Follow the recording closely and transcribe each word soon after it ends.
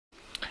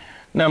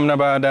Na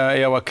baada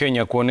ya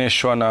Wakenya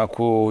kuoneshwa na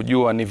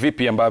kujua ni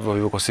vipi ambavyo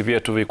vikosi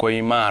vyetu viko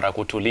imara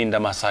kutulinda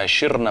masaa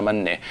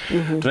 24,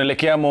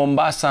 tunaelekea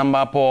Mombasa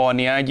ambapo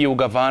waniaji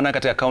ugavana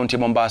katika kaunti ya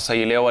Mombasa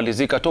hii leo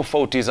walizika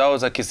tofauti zao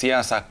za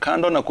kisiasa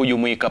kando na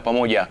kujumuika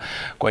pamoja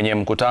kwenye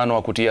mkutano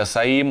wa kutia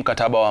saini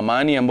mkataba wa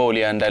amani ambao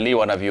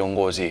uliandaliwa na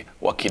viongozi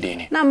wa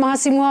kidini. Na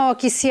mahasimu hao wa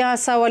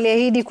kisiasa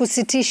waliahidi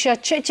kusitisha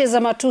cheche za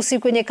matusi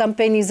kwenye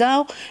kampeni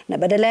zao na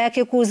badala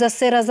yake kuuza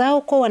sera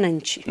zao kwa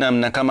wananchi.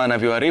 Na kama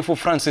anavyoarifu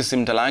Francis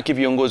Mtalaki,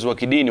 viongozi wa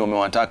kidini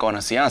wamewataka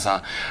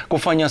wanasiasa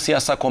kufanya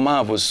siasa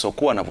komavu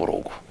zisizokuwa na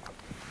vurugu.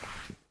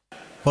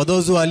 For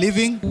those who are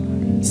living,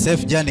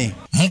 safe journey.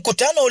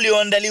 Mkutano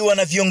ulioandaliwa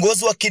na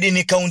viongozi wa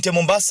kidini kaunti ya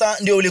Mombasa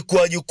ndio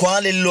ulikuwa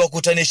jukwaa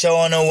lililowakutanisha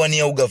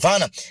wanaowania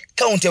ugavana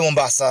kaunti ya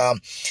Mombasa.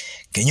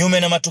 Kinyume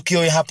na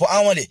matukio ya hapo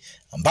awali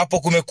ambapo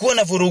kumekuwa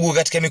na vurugu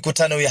katika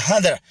mikutano ya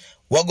hadhara,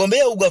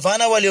 wagombea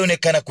ugavana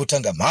walionekana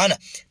kutangamana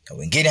na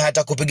wengine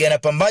hata kupigana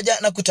pambaja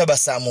na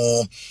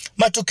kutabasamu.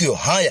 Matukio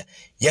haya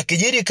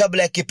yakijiri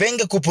kabla ya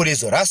kipenga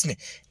kupulizwa rasmi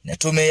na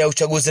tume ya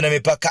uchaguzi na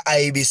mipaka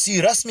IEBC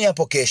rasmi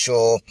hapo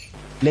kesho.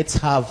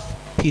 Let's have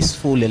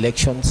peaceful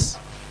elections.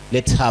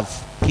 Let's have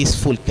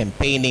peaceful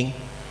campaigning.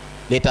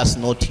 Let us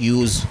not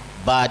use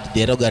bad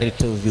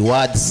derogatory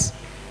words.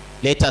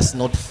 Let us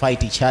not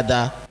fight each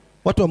other.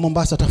 Watu wa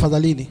Mombasa,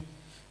 tafadhalini,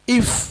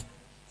 if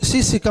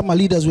sisi kama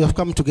leaders we have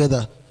come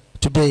together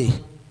today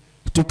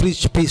to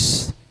preach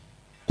peace,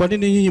 kwa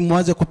nini nyinyi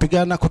mwanze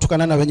kupigana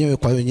kutukanana wenyewe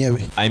kwa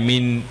wenyewe? I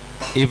mean,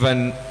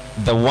 even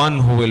the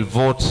one who will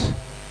vote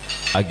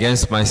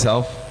against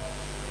myself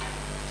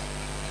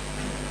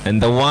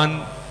and the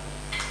one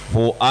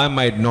who I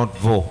might not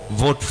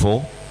vote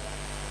for,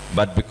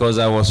 but because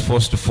I was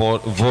forced to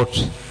vote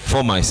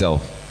for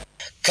myself.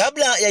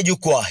 Kabla ya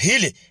jukwaa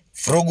hili,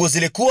 furugu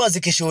zilikuwa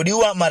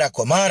zikishuhudiwa mara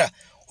kwa mara,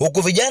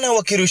 huku vijana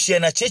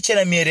wakirushiana cheche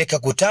na mieleka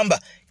kutamba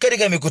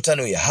katika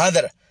mikutano ya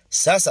hadhara.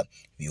 Sasa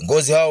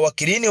viongozi hawa wa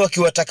kidini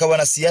wakiwataka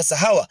wanasiasa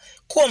hawa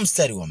kuwa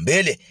mstari wa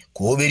mbele,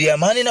 kuhubiri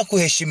amani na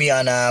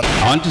kuheshimiana.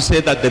 I want to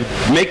say that the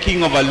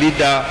making of a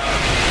leader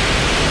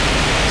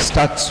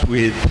starts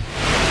with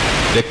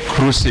the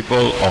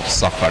crucible of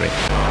suffering.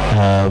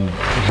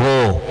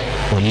 Go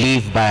or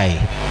live by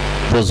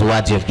those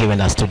words you have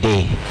given us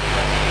today.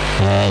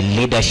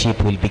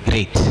 Leadership will be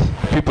great.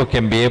 People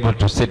can be able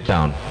to sit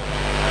down,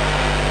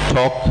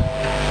 talk,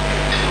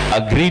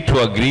 agree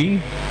to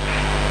agree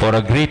or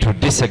agree to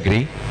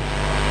disagree,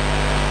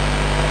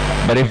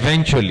 but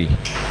eventually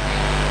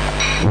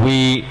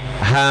we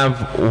have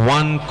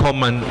one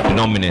common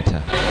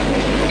denominator: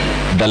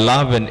 the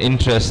love and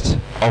interest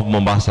of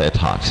Mombasa at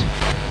heart.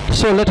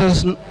 So let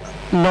us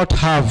not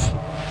have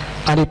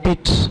a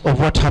repeat of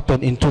what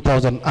happened in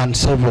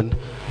 2007.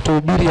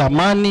 Tuhubiri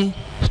amani,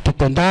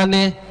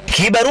 tupendane.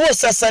 Kibarua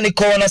sasa ni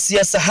kwa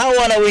wanasiasa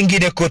hawa na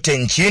wengine kote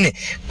nchini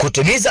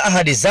kutimiza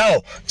ahadi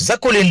zao za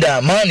kulinda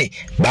amani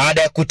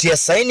baada ya kutia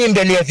saini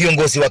mbele ya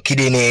viongozi wa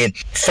kidini.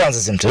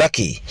 Francis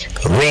Mtalaki,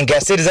 Ringa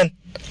Citizen,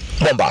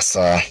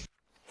 Mombasa.